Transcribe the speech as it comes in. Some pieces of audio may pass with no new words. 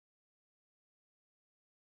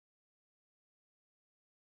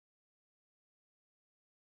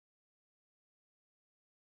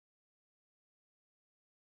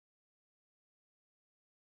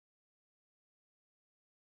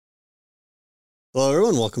Hello,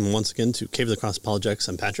 everyone. Welcome once again to Cave of the Cross Apologetics.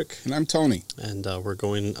 I'm Patrick. And I'm Tony. And we're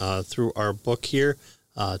going through our book here,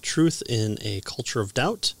 Truth in a Culture of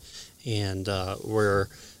Doubt. And we're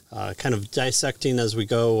kind of dissecting as we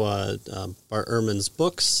go Bart Ehrman's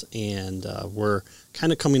books. And we're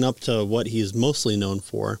kind of coming up to what he's mostly known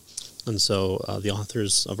for. And so the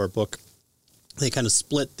authors of our book, they kind of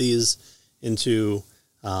split these into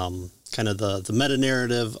kind of the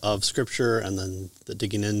meta-narrative of Scripture, and then the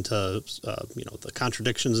digging into, the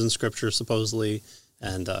contradictions in Scripture, supposedly,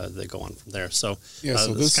 and they go on from there. So,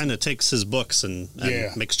 so this kind of takes his books and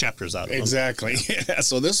makes chapters out of them. Exactly. Yeah.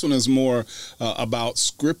 So this one is more about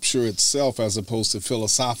Scripture itself as opposed to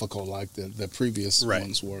philosophical like the previous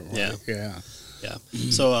ones were. Right? Yeah.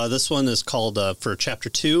 So this one is called, for Chapter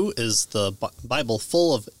 2, is the Bible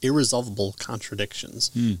full of irresolvable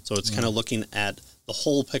contradictions. So it's kind of looking at the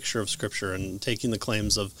whole picture of Scripture and taking the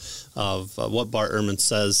claims of what Bart Ehrman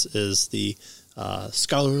says is the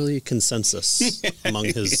scholarly consensus among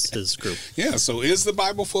his group. Yeah, so is the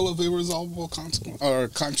Bible full of irresolvable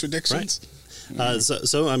contradictions? Right.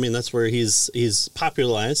 So I mean, that's where he's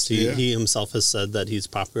popularized. He himself has said that he's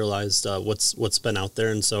popularized what's been out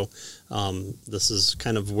there, and so this is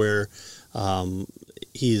kind of where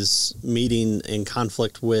he's meeting in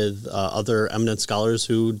conflict with other eminent scholars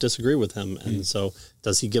who disagree with him. And so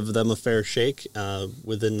does he give them a fair shake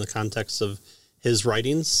within the context of his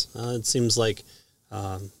writings? It seems like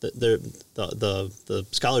the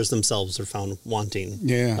scholars themselves are found wanting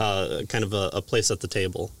kind of a place at the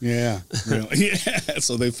table. Yeah, really. Yeah.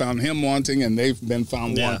 So they found him wanting, and they've been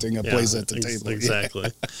found wanting a place at the table.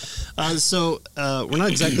 Exactly. So we're not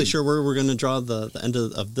exactly sure where we're going to draw the end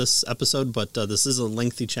of this episode, but this is a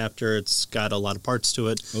lengthy chapter. It's got a lot of parts to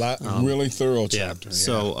it. Really thorough chapter. Yeah.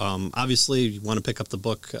 So obviously you want to pick up the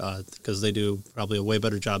book because they do probably a way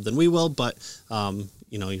better job than we will, but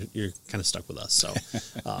you're kind of stuck with us. So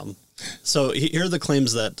so here are the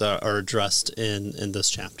claims that are addressed in this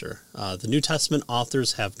chapter. The New Testament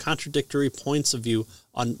authors have contradictory points of view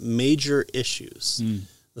on major issues.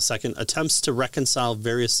 The second, attempts to reconcile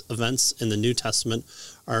various events in the New Testament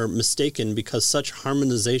are mistaken because such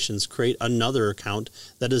harmonizations create another account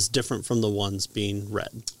that is different from the ones being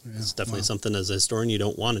read. It's definitely something as a historian you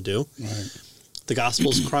don't want to do. Right. The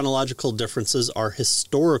Gospel's chronological differences are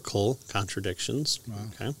historical contradictions. Wow.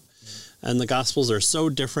 Okay. And the Gospels are so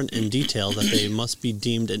different in detail that they must be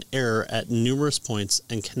deemed an error at numerous points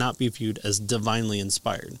and cannot be viewed as divinely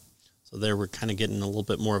inspired. So there we're kind of getting a little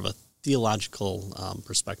bit more of a theological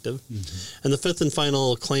perspective. And the fifth and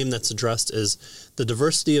final claim that's addressed is the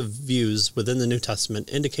diversity of views within the New Testament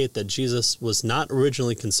indicate that Jesus was not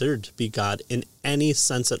originally considered to be God in any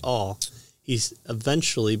sense at all. He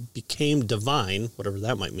eventually became divine, whatever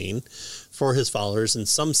that might mean, for his followers in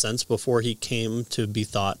some sense before he came to be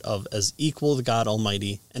thought of as equal to God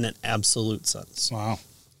Almighty in an absolute sense. Wow.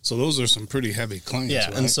 So those are some pretty heavy claims,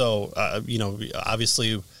 right? And so,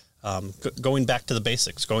 obviously, going back to the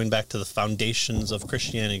basics, going back to the foundations of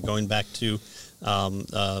Christianity, going back to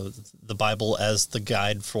the Bible as the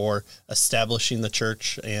guide for establishing the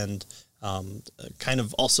church, and kind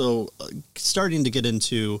of also starting to get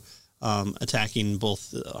into attacking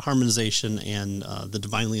both harmonization and the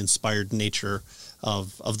divinely inspired nature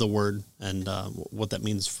of the word, and what that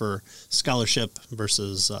means for scholarship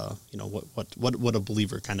versus what a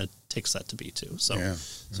believer kind of takes that to be too. So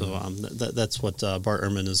that's what Bart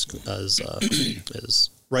Ehrman is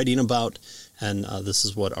writing about, and this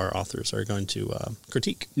is what our authors are going to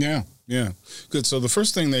critique. Yeah. Good. So the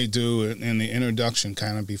first thing they do in the introduction,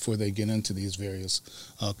 kind of before they get into these various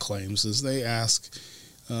claims, is they ask,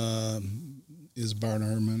 is Bart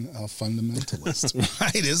Ehrman a fundamentalist?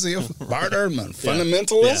 Right? Is he a Bart Ehrman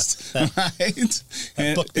fundamentalist? Right?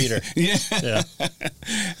 And, book beater.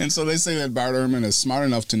 And so they say that Bart Ehrman is smart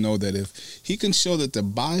enough to know that if he can show that the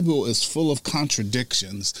Bible is full of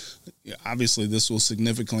contradictions, obviously this will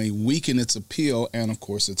significantly weaken its appeal and, of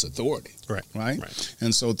course, its authority. Right?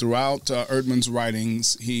 And so throughout Ehrman's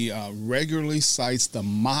writings, he regularly cites the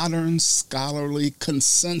modern scholarly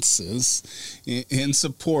consensus in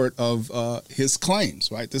support of his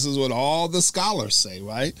claims, right? This is what all the scholars say,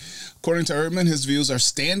 right? According to Ehrman, his views are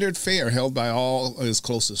standard fare, held by all his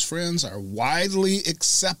closest friends, are widely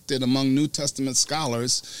accepted among New Testament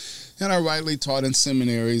scholars, and are rightly taught in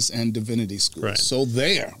seminaries and divinity schools. Right. So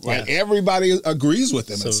everybody agrees with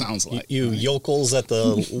him, so it sounds like. You yokels at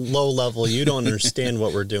the low level, you don't understand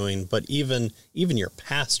what we're doing, but even your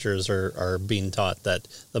pastors are being taught that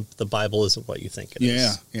the Bible isn't what you think it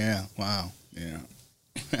is. Yeah, wow, yeah.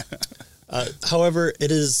 However,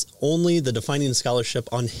 it is only the defining scholarship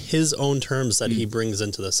on his own terms that he brings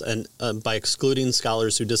into this. And by excluding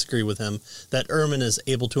scholars who disagree with him, that Ehrman is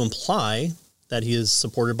able to imply that he is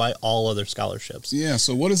supported by all other scholarships. Yeah,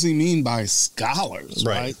 so what does he mean by scholars,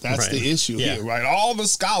 right? That's the issue here, right? All the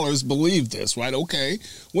scholars believe this, right? Okay,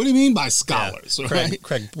 what do you mean by scholars, right?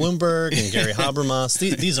 Craig Bloomberg and Gary Habermas,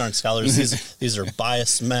 these aren't scholars. These are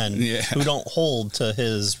biased men who don't hold to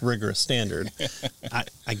his rigorous standard,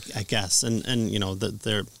 I guess. And you know,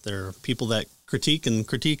 there are people that critique, and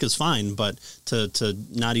critique is fine, but to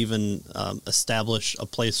not even establish a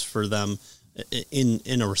place for them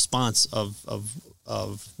in a response of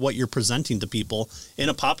what you're presenting to people in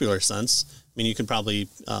a popular sense. I mean, you can probably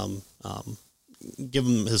give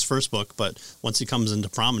him his first book, but once he comes into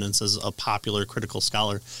prominence as a popular critical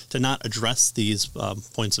scholar, to not address these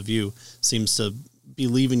points of view seems to be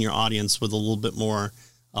leaving your audience with a little bit more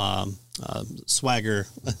swagger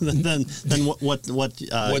than what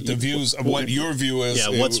the views of what your view is.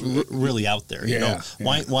 Yeah, what's really out there. You know,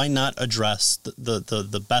 why not address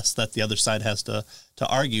the best that the other side has to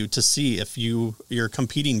argue to see if your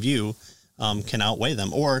competing view can outweigh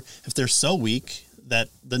them, or if they're so weak that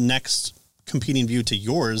the next competing view to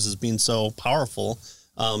yours is being so powerful,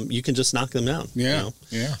 you can just knock them down. Yeah, you know?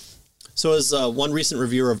 yeah. So as one recent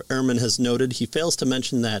reviewer of Ehrman has noted, he fails to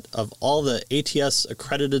mention that of all the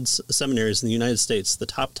ATS-accredited seminaries in the United States, the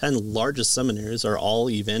top 10 largest seminaries are all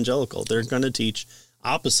evangelical. They're going to teach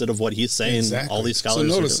opposite of what he's saying. Exactly. All these scholars.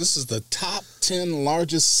 So notice this is the top 10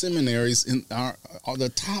 largest seminaries in are the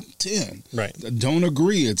top 10. Right. Don't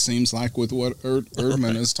agree, it seems like, with what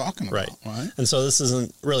Ehrman is talking about. Right. And so this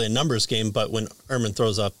isn't really a numbers game, but when Ehrman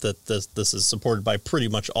throws up that this is supported by pretty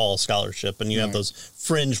much all scholarship, and you have those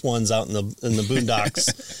fringe ones out in the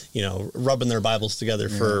boondocks, you know, rubbing their Bibles together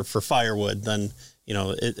for firewood, then you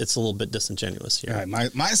know, it's a little bit disingenuous here.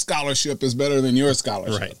 Right. My scholarship is better than your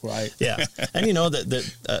scholarship, right? Yeah. And you know that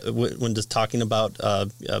when just talking about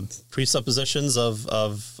presuppositions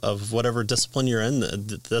of whatever discipline you're in,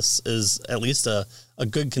 this is at least a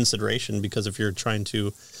good consideration, because if you're trying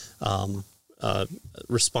to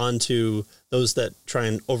respond to those that try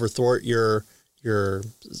and overthrow your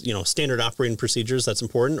standard operating procedures, that's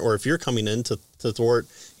important. Or if you're coming in to thwart,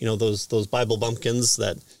 those Bible bumpkins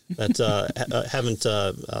that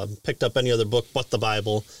haven't picked up any other book but the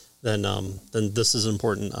Bible, then this is an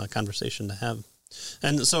important conversation to have.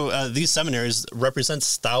 And so these seminaries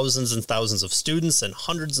represents thousands and thousands of students and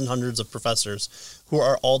hundreds of professors who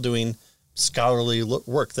are all doing scholarly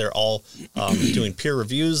work. They're all doing peer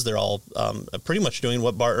reviews. They're all pretty much doing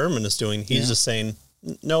what Bart Ehrman is doing. He's just saying,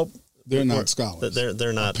 nope. They're not scholars.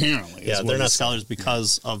 They're not. Apparently. Yeah, they're not scholars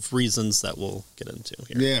because of reasons that we'll get into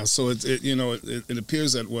here. Yeah, so it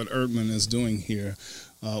appears that what Ehrman is doing here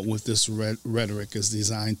with this rhetoric is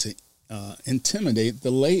designed to intimidate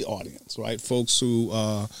the lay audience, right? Folks who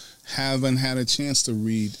haven't had a chance to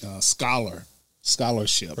read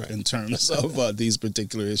scholarship in terms of these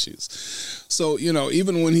particular issues. So,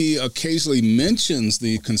 even when he occasionally mentions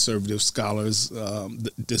the conservative scholars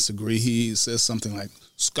disagree, he says something like,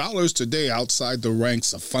 scholars today outside the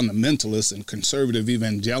ranks of fundamentalists and conservative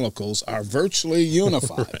evangelicals are virtually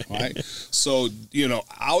unified, right? So,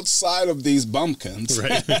 outside of these bumpkins,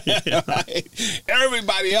 right,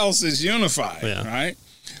 everybody else is unified, right?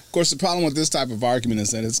 Of course, the problem with this type of argument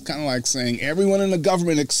is that it's kind of like saying everyone in the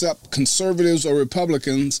government except conservatives or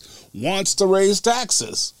Republicans wants to raise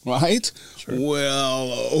taxes, right? Sure.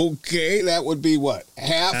 Well, okay, that would be what?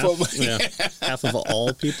 Half of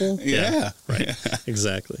all people? Yeah. Right,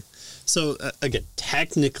 exactly. So, again,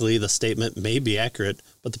 technically the statement may be accurate,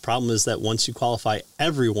 but the problem is that once you qualify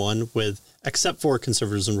everyone with, except for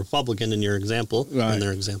conservatives and Republican in your example, in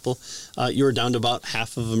their example, you're down to about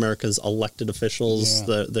half of America's elected officials,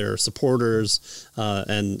 their supporters,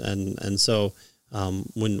 and so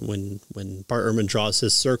when Bart Ehrman draws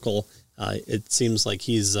his circle, it seems like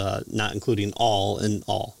he's not including all in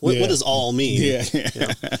all. What does all mean?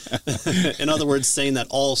 In other words, saying that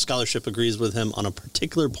all scholarship agrees with him on a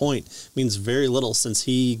particular point means very little, since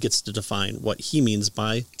he gets to define what he means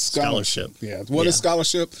by scholarship. What is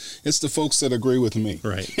scholarship? It's the folks that agree with me.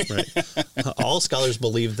 Right. All scholars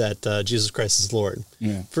believe that Jesus Christ is Lord.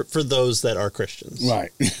 For those that are Christians.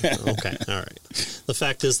 Right. Okay. All right. The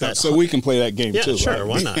fact is that... So we can play that game too, sure. right?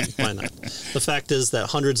 Why not? The fact is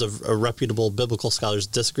that hundreds of reputable biblical scholars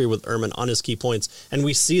disagree with Ehrman on his key points, and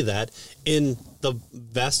we see that in the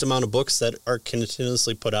vast amount of books that are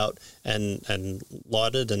continuously put out and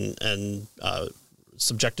lauded and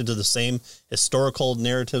subjected to the same historical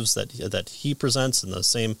narratives that he presents, and the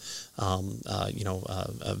same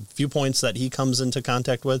viewpoints that he comes into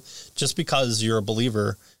contact with. Just because you're a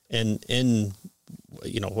believer in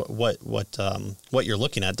what you're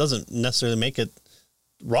looking at doesn't necessarily make it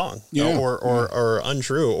wrong or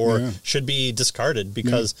untrue or should be discarded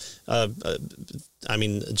because I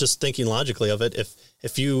mean, just thinking logically of it,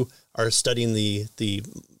 if you are studying the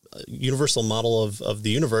universal model of the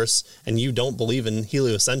universe and you don't believe in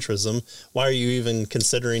heliocentrism, why are you even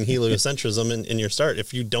considering heliocentrism in your start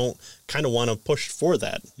if you don't kind of want to push for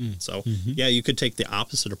that? So yeah, you could take the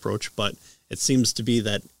opposite approach, but it seems to be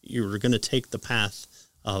that you're going to take the path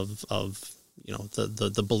of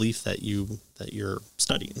the belief that you're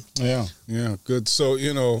studying. Yeah, good. So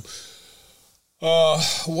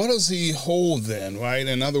what does he hold then, right?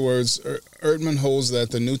 In other words, Erdman holds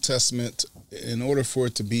that the New Testament, in order for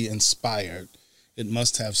it to be inspired, it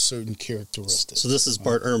must have certain characteristics. So this is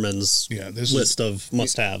Bart Ehrman's list of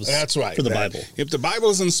must-haves. That's right. For the Bible. If the Bible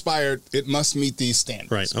is inspired, it must meet these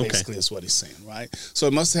standards. Right. Okay. Basically, is what he's saying. Right. So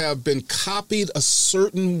it must have been copied a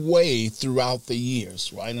certain way throughout the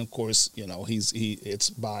years. Right. And of course, it's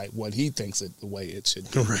by what he thinks the way it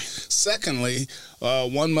should be. Right. Secondly,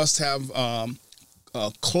 one must have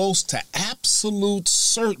close to absolute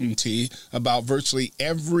certainty about virtually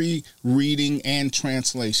every reading and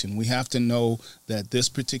translation. We have to know that this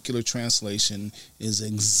particular translation is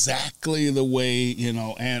exactly the way,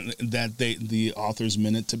 and that the authors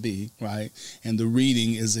meant it to be, right? And the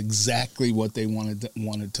reading is exactly what they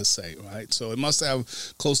wanted to say, right? So it must have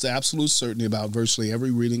close to absolute certainty about virtually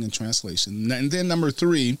every reading and translation. And then number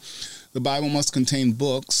 3, the Bible must contain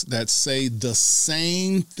books that say the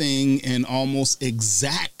same thing in almost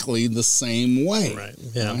exactly the same way. Right.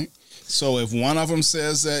 Yeah. Right? So if one of them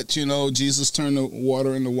says that, Jesus turned the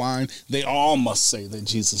water into wine, they all must say that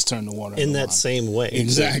Jesus turned the water into wine. In that same way.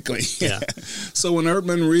 Exactly. Yeah. So when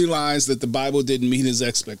Erdman realized that the Bible didn't meet his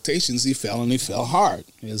expectations, he fell hard,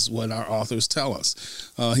 is what our authors tell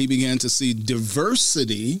us. He began to see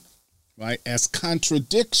diversity, right, as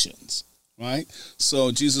contradictions. Right,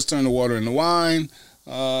 so Jesus turned the water into wine.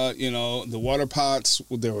 The water pots.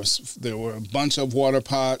 There were a bunch of water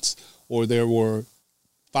pots, or there were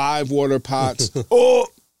 5 water pots.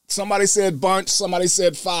 Somebody said bunch. Somebody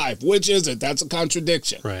said 5. Which is it? That's a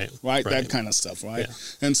contradiction. Right. That kind of stuff. Right. Yeah.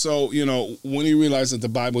 And so when he realized that the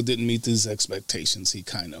Bible didn't meet these expectations, he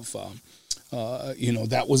kind of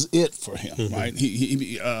that was it for him, right?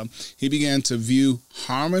 He began to view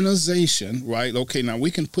harmonization, right? Okay, now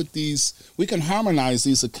we can harmonize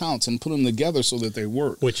these accounts and put them together so that they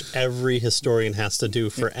work. Which every historian has to do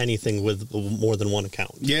for anything with more than one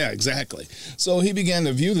account. Yeah, exactly. So he began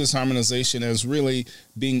to view this harmonization as really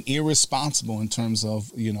being irresponsible in terms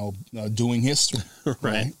of, doing history.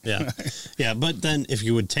 Right. Yeah. Yeah. But then if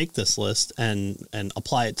you would take this list and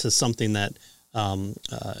apply it to something that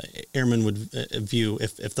Ehrman would view,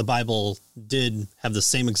 if the Bible did have the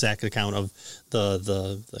same exact account of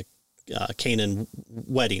the Canaan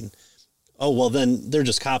wedding, then they're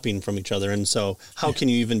just copying from each other, and so how can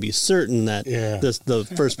you even be certain that the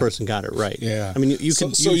first person got it right? Yeah, I mean you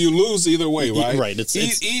can. So you lose either way, right? Right.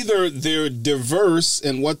 It's either they're diverse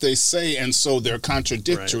in what they say, and so they're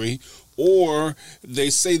contradictory. Right. Or they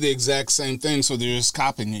say the exact same thing, so they're just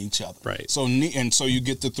copying each other. Right. So you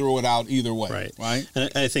get to throw it out either way. Right.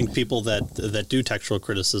 And I think people that do textual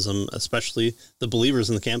criticism, especially the believers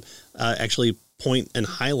in the camp, actually point and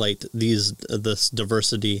highlight this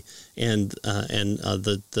diversity and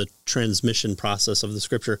the transmission process of the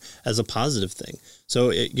Scripture as a positive thing.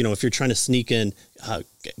 So if you're trying to sneak in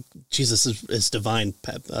Jesus is divine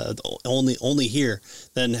only here,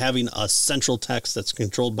 then having a central text that's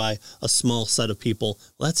controlled by a small set of people,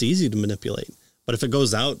 well, that's easy to manipulate. But if it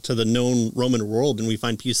goes out to the known Roman world and we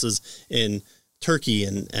find pieces in Turkey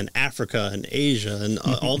and Africa and Asia and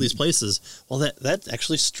all these places, well, that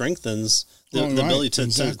actually strengthens the ability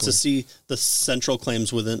to see the central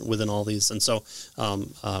claims within all these. And so,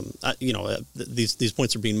 these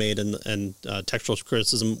points are being made and textual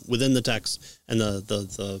criticism within the text and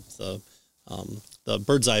the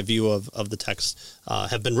bird's eye view of the text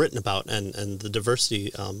have been written about, and the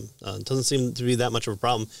diversity doesn't seem to be that much of a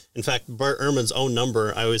problem. In fact, Bart Ehrman's own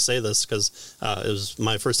number, I always say this because it was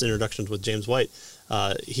my first introduction with James White.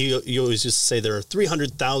 He always used to say there are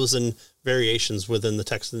 300,000 variations within the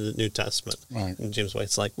text of the New Testament. Right. And James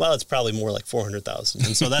White's like, well, it's probably more like 400,000.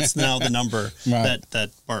 And so that's now the number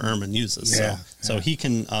that Bart Ehrman uses. Yeah. So he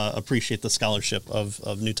can appreciate the scholarship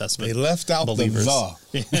of New Testament. They left out believers.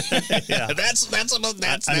 the. Yeah. That's one of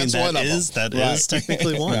them. That is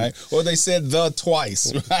technically one. Right. Well, they said the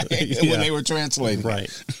twice, right? When they were translating.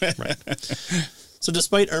 Right. So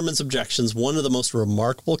despite Ehrman's objections, one of the most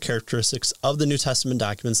remarkable characteristics of the New Testament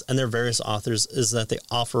documents and their various authors is that they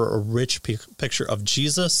offer a rich picture of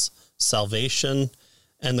Jesus, salvation,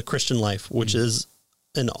 and the Christian life, which is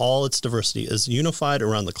in all its diversity, is unified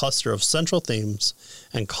around the cluster of central themes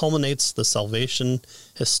and culminates the salvation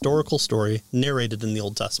historical story narrated in the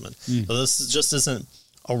Old Testament. So this just isn't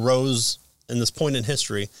a rose in this point in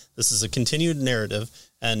history. This is a continued narrative,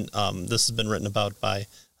 and this has been written about by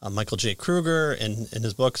Michael J. Kruger in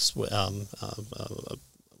his books with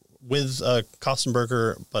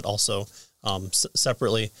Kostenberger, but also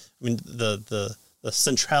separately. I mean, the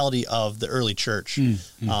centrality of the early church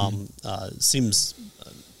seems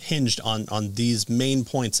hinged on these main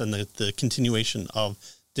points and the continuation of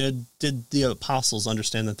did the apostles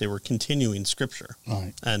understand that they were continuing Scripture?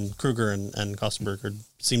 Right. And Kruger and Kostenberger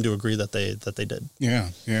seem to agree that they did. Yeah,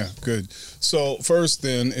 good. So first,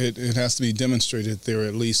 then, it has to be demonstrated there are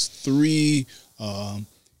at least three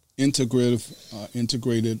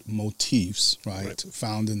integrated motifs, right,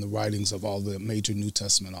 found in the writings of all the major New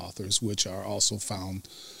Testament authors, which are also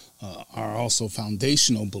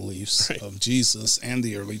foundational beliefs of Jesus and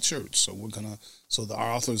the early church. So the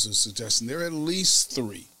authors are suggesting there are at least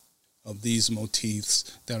three of these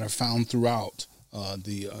motifs that are found throughout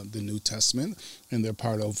the New Testament, and they're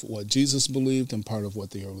part of what Jesus believed and part of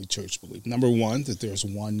what the early church believed. Number one, that there's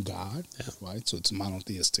one God, right? So it's a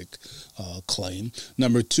monotheistic claim.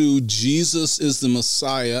 Number two, Jesus is the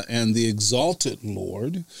Messiah and the exalted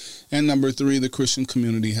Lord. And number three, the Christian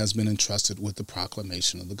community has been entrusted with the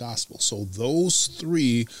proclamation of the gospel. So those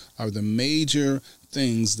three are the major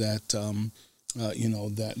things that,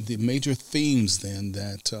 that the major themes then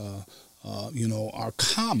that, are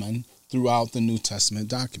common throughout the New Testament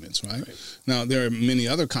documents, right? Now, there are many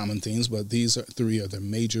other common themes, but these three are the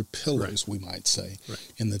major pillars, we might say,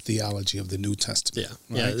 in the theology of the New Testament.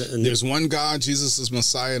 Right? And there's one God, Jesus is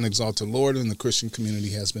Messiah and exalted Lord, and the Christian community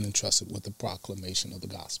has been entrusted with the proclamation of the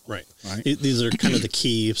gospel. Right. These are kind of the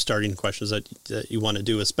key starting questions that you want to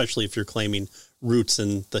do, especially if you're claiming roots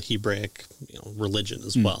in the Hebraic religion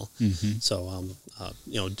as well. So,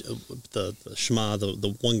 the Shema,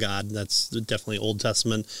 the one God, that's definitely Old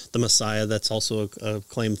Testament. The Messiah, that's also a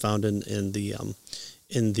claim found in the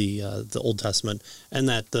Old Testament, and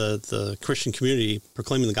that the Christian community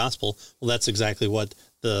proclaiming the gospel. Well, that's exactly what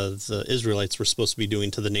the Israelites were supposed to be doing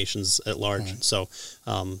to the nations at large. So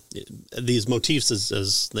these motifs,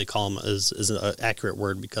 as they call them, is an accurate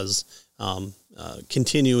word because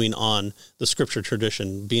continuing on the Scripture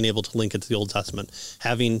tradition, being able to link it to the Old Testament,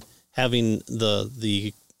 having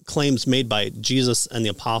the claims made by Jesus and the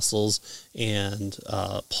apostles and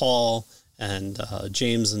Paul and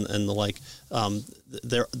James and the like,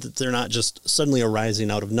 they're not just suddenly arising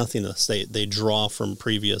out of nothingness. They draw from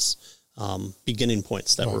previous beginning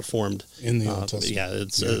points that were formed in the Old Testament.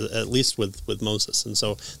 It's at least with Moses, and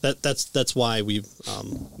so that's why we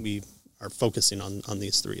are focusing on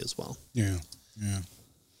these three as well.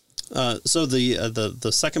 So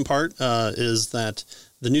the second part is that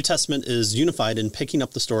the New Testament is unified in picking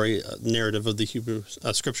up the story narrative of the Hebrew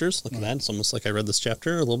Scriptures. Look at that. It's almost like I read this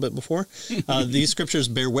chapter a little bit before. These Scriptures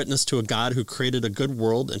bear witness to a God who created a good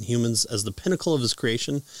world and humans as the pinnacle of his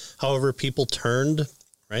creation. However, people turned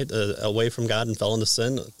away from God and fell into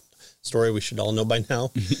sin, a story we should all know by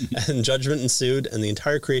now, and judgment ensued, and the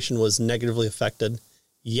entire creation was negatively affected,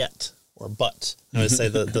 but I would say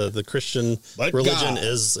the Christian religion God.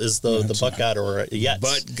 is the but God, or yet.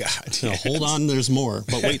 But God. Hold on, there's more.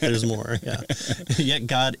 But wait, there's more. Yet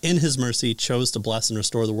God, in his mercy, chose to bless and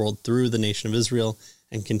restore the world through the nation of Israel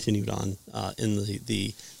and continued on in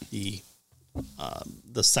the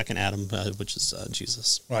second Adam, which is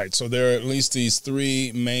Jesus. Right. So there are at least these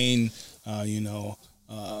three main,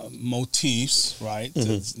 motifs, right?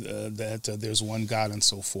 That there's one God and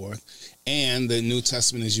so forth. And the New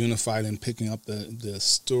Testament is unified in picking up the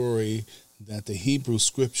story that the Hebrew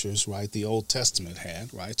Scriptures, right, the Old Testament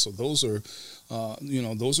had, right? So those are,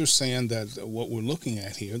 those are saying that what we're looking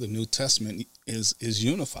at here, the New Testament is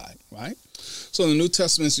unified, right? So the New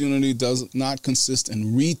Testament's unity does not consist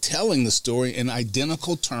in retelling the story in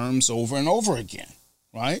identical terms over and over again.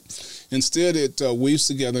 Right? Instead, it weaves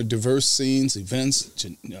together diverse scenes, events,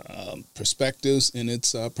 perspectives in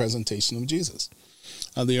its presentation of Jesus.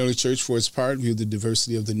 The early church, for its part, viewed the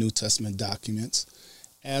diversity of the New Testament documents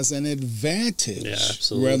as an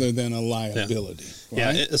advantage rather than a liability. Yeah,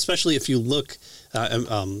 right? Especially if you look,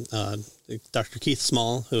 Dr. Keith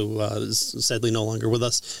Small, who is sadly no longer with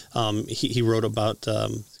us, he wrote about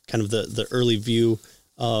kind of the early view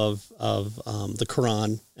of the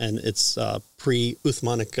Quran and its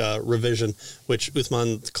pre-Uthmanic revision, which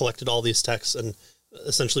Uthman collected all these texts and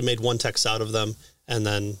essentially made one text out of them, and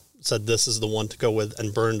then said this is the one to go with,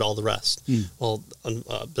 and burned all the rest. Well,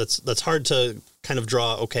 that's hard to kind of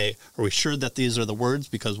draw. Okay, are we sure that these are the words?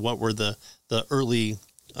 Because what were the early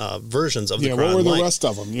versions of the Quran. What were the like. rest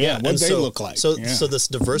of them? What and they look like. So this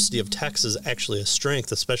diversity of text is actually a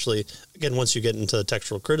strength, especially, again, once you get into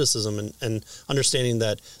textual criticism and understanding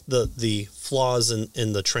that the flaws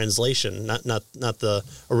in the translation, not the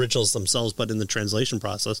originals themselves, but in the translation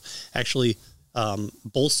process, actually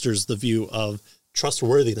bolsters the view of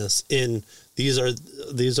trustworthiness in these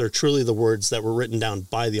are truly the words that were written down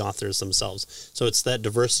by the authors themselves. So it's that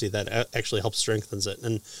diversity that actually helps strengthens it,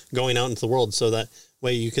 and going out into the world, so that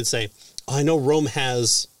way you could say, oh, I know Rome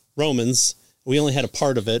has Romans, we only had a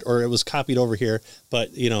part of it, or it was copied over here,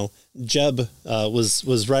 but Jeb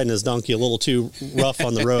was riding his donkey a little too rough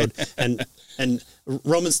on the road, and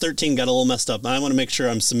Romans 13 got a little messed up. I want to make sure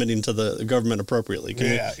I'm submitting to the government appropriately.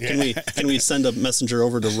 Can we send a messenger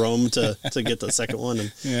over to Rome to get the second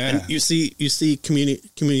one? And you see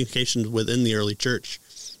communication within the early church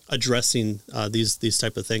addressing these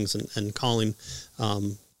type of things and calling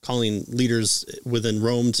leaders within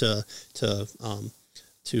Rome to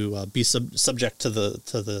be subject to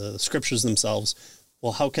the scriptures themselves.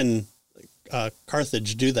 Well, how can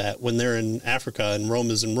Carthage do that when they're in Africa and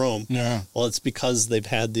Rome is in Rome? Yeah. Well, it's because they've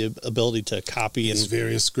had the ability to copy and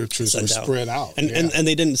various scriptures were spread out. And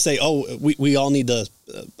they didn't say, oh, we all need to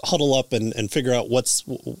huddle up and figure out what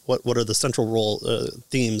are the central role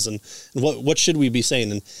themes and what should we be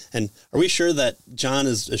saying, and are we sure that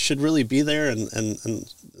John should really be there, and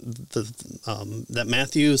that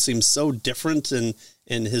Matthew seems so different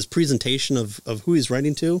in his presentation of who he's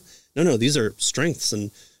writing to. No, these are strengths,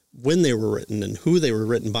 and when they were written and who they were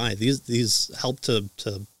written by. These help to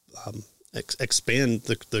expand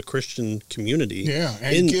the Christian community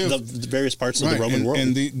and the various parts of the Roman world.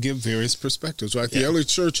 And they give various perspectives, right? The early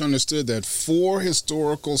church understood that 4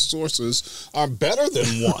 historical sources are better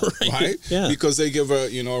than one, right? Yeah. Because they give a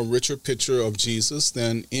richer picture of Jesus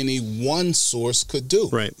than any one source could do.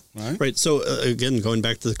 Right. So again, going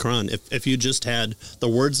back to the Quran, if you just had the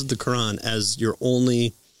words of the Quran as your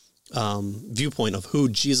only viewpoint of who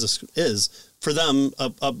Jesus is, for them,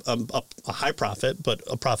 a high prophet, but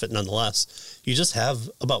a prophet nonetheless, you just have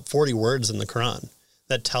about 40 words in the Quran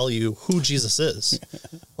that tell you who Jesus is.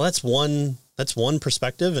 Well, that's one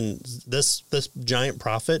perspective, and this giant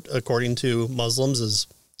prophet, according to Muslims, is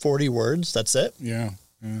 40 words. That's it. Yeah.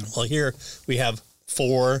 Well, here we have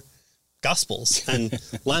 4 gospels and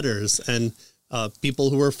letters and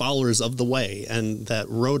people who were followers of the way and that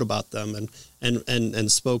wrote about them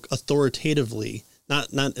and spoke authoritatively,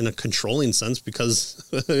 not in a controlling sense, because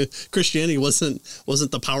Christianity wasn't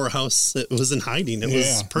the powerhouse. It was in hiding. It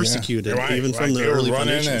was persecuted, even from the early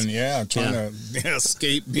foundations. Trying to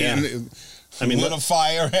escape being lit a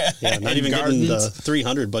fire. Not even getting the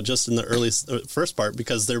 300, but just in the early first part,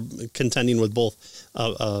 because they're contending with both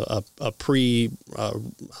a pre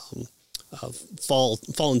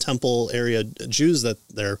fallen temple area Jews that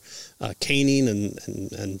they're caning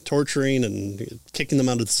and torturing and kicking them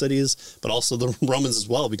out of the cities, but also the Romans as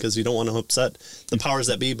well, because you don't want to upset the powers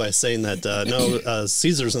that be by saying that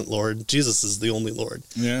Caesar isn't Lord, Jesus is the only Lord.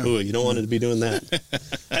 Ooh, you don't want to be doing that.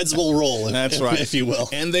 Heads will roll. That's right, if you will,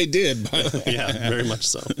 and they did. Very much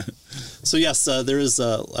so. So yes, there is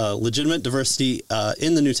legitimate diversity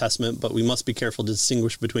in the New Testament, but we must be careful to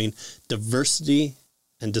distinguish between diversity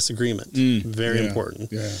and disagreement. Very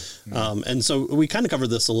important. And so we kind of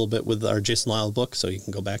covered this a little bit with our Jason Lyle book, so you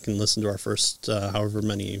can go back and listen to our first however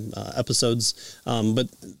many episodes. But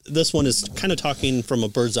this one is kind of talking from a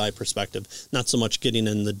bird's eye perspective, not so much getting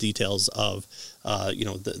in the details of,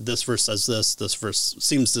 this verse says this verse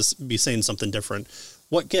seems to be saying something different.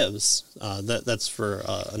 What gives? That's for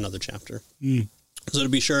another chapter. So to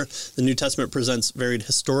be sure, the New Testament presents varied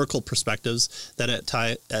historical perspectives that at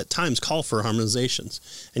times call for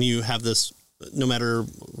harmonizations. And you have this no matter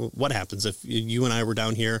what happens. If you and I were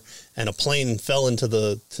down here and a plane fell into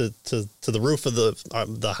the to the roof of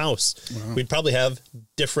the house, we'd probably have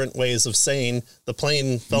different ways of saying the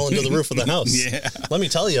plane fell into the roof of the house. Let me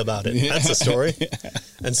tell you about it. That's a story.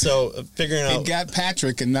 And so figuring out, it got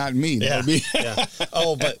Patrick and not me.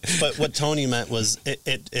 Oh, but what Tony meant was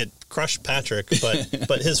it crushed Patrick,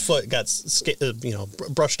 but his foot got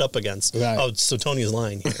brushed up against. Right. Oh, so Tony's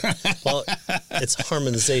lying here. Well, it's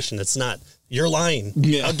harmonization. It's not you're lying.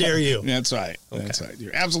 How dare you? That's right. Okay. That's right.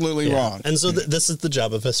 You're absolutely wrong. And so this is the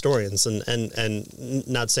job of historians, and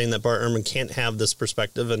not saying that Bart Ehrman can't have this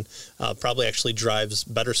perspective, and probably actually drives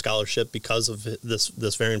better scholarship because of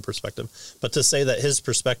this varying perspective. But to say that his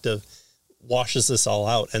perspective washes this all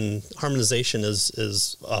out and harmonization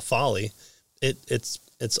is a folly,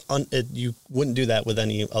 you wouldn't do that with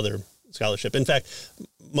any other scholarship. In fact,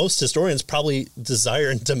 most historians probably desire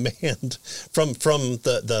and demand from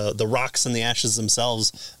the rocks and the ashes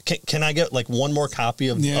themselves. Can I get like one more copy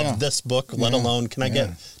of this book? Let alone can I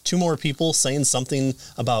get 2 more people saying something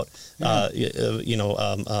about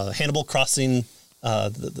Hannibal crossing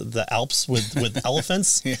the Alps with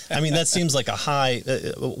elephants? I mean, that seems like a high.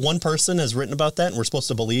 One person has written about that, and we're supposed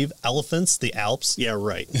to believe elephants, the Alps. Yeah,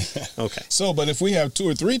 right. Okay. So, but if we have 2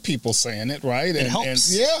 or 3 people saying it, right? It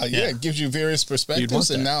helps. And it gives you various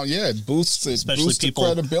perspectives, and now, it boosts people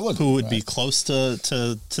the credibility. Who would be close to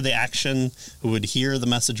the action, who would hear the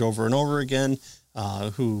message over and over again.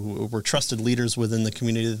 Who were trusted leaders within the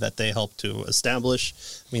community that they helped to establish.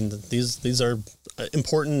 I mean, these are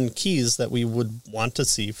important keys that we would want to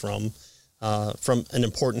see from an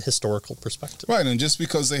important historical perspective. Right, and just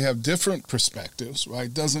because they have different perspectives,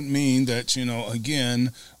 right, doesn't mean that,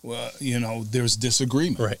 there's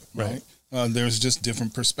disagreement. Right. There's just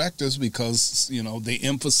different perspectives because, they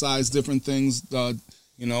emphasize different things,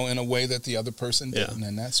 in a way that the other person didn't,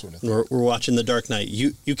 and that sort of thing. We're watching The Dark Knight.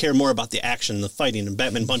 You care more about the action, the fighting, and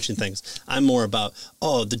Batman punching things. I'm more about,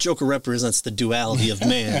 the Joker represents the duality of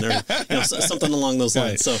man, or something along those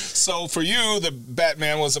lines. So for you, the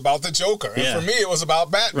Batman was about the Joker, and for me, it was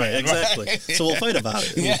about Batman. Right, exactly. Right? So we'll fight about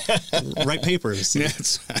it. Write papers.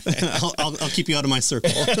 That's right. I'll keep you out of my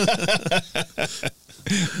circle.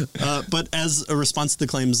 But as a response to the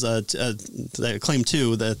claims, claim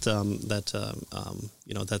 2 that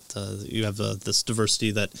you have this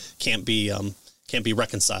diversity that can't be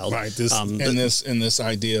reconciled. Right. This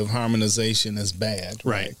idea of harmonization is bad.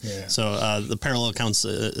 Right. Yeah. So the parallel accounts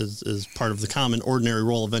is part of the common ordinary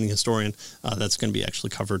role of any historian. That's going to be actually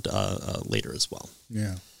covered later as well.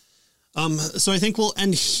 Yeah. So I think we'll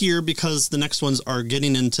end here because the next ones are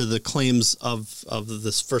getting into the claims of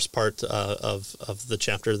this first part of the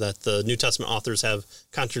chapter, that the New Testament authors have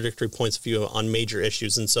contradictory points of view on major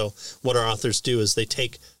issues. And so what our authors do is they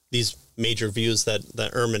take these major views that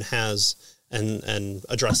Ehrman has and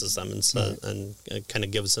addresses them and kind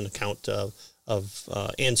of gives an account of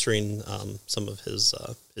answering some of his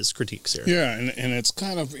critiques here. Yeah, and it's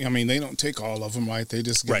kind of, they don't take all of them, right? They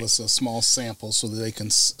just give us a small sample so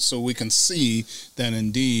that we can see that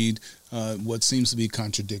indeed what seems to be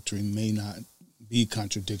contradictory may not be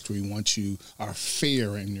contradictory once you are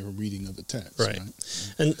fair in your reading of the text. Right.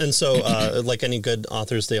 And so, like any good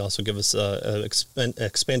authors, they also give us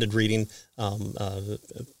expanded reading. Bart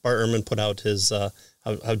Ehrman put out his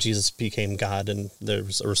how Jesus became God, and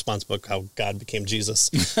there's a response book, How God Became Jesus.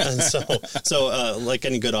 And so like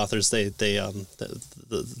any good authors, they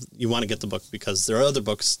you want to get the book because there are other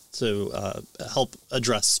books to help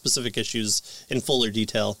address specific issues in fuller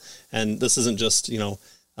detail. And this isn't just,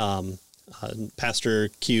 Pastor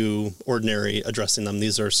Q ordinary addressing them.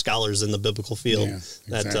 These are scholars in the biblical field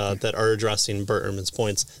that are addressing Bart Ehrman's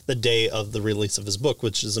points the day of the release of his book,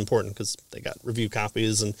 which is important because they got review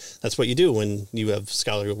copies, and that's what you do when you have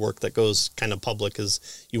scholarly work that goes kind of public. Is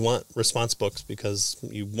you want response books because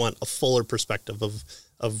you want a fuller perspective of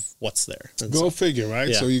what's there. And Go figure, right?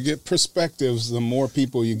 Yeah. So you get perspectives, the more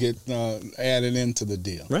people you get added into the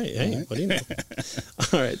deal. Right. Hey, right? What do you know?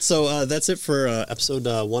 All right. So that's it for episode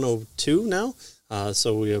 102 now.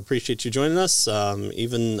 So we appreciate you joining us.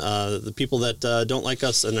 Even the people that don't like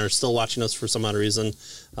us and are still watching us for some odd reason,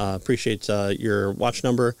 appreciate your watch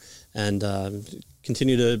number, and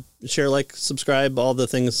continue to share, like, subscribe, all the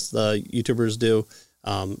things the YouTubers do.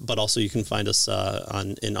 But also you can find us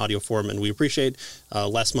in audio form, and we appreciate.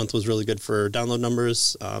 Last month was really good for download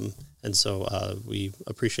numbers, and so we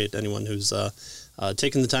appreciate anyone who's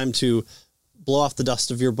taken the time to blow off the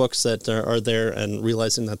dust of your books that are there and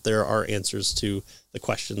realizing that there are answers to the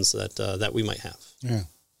questions that we might have. Yeah.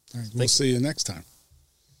 All right. We'll see you next time.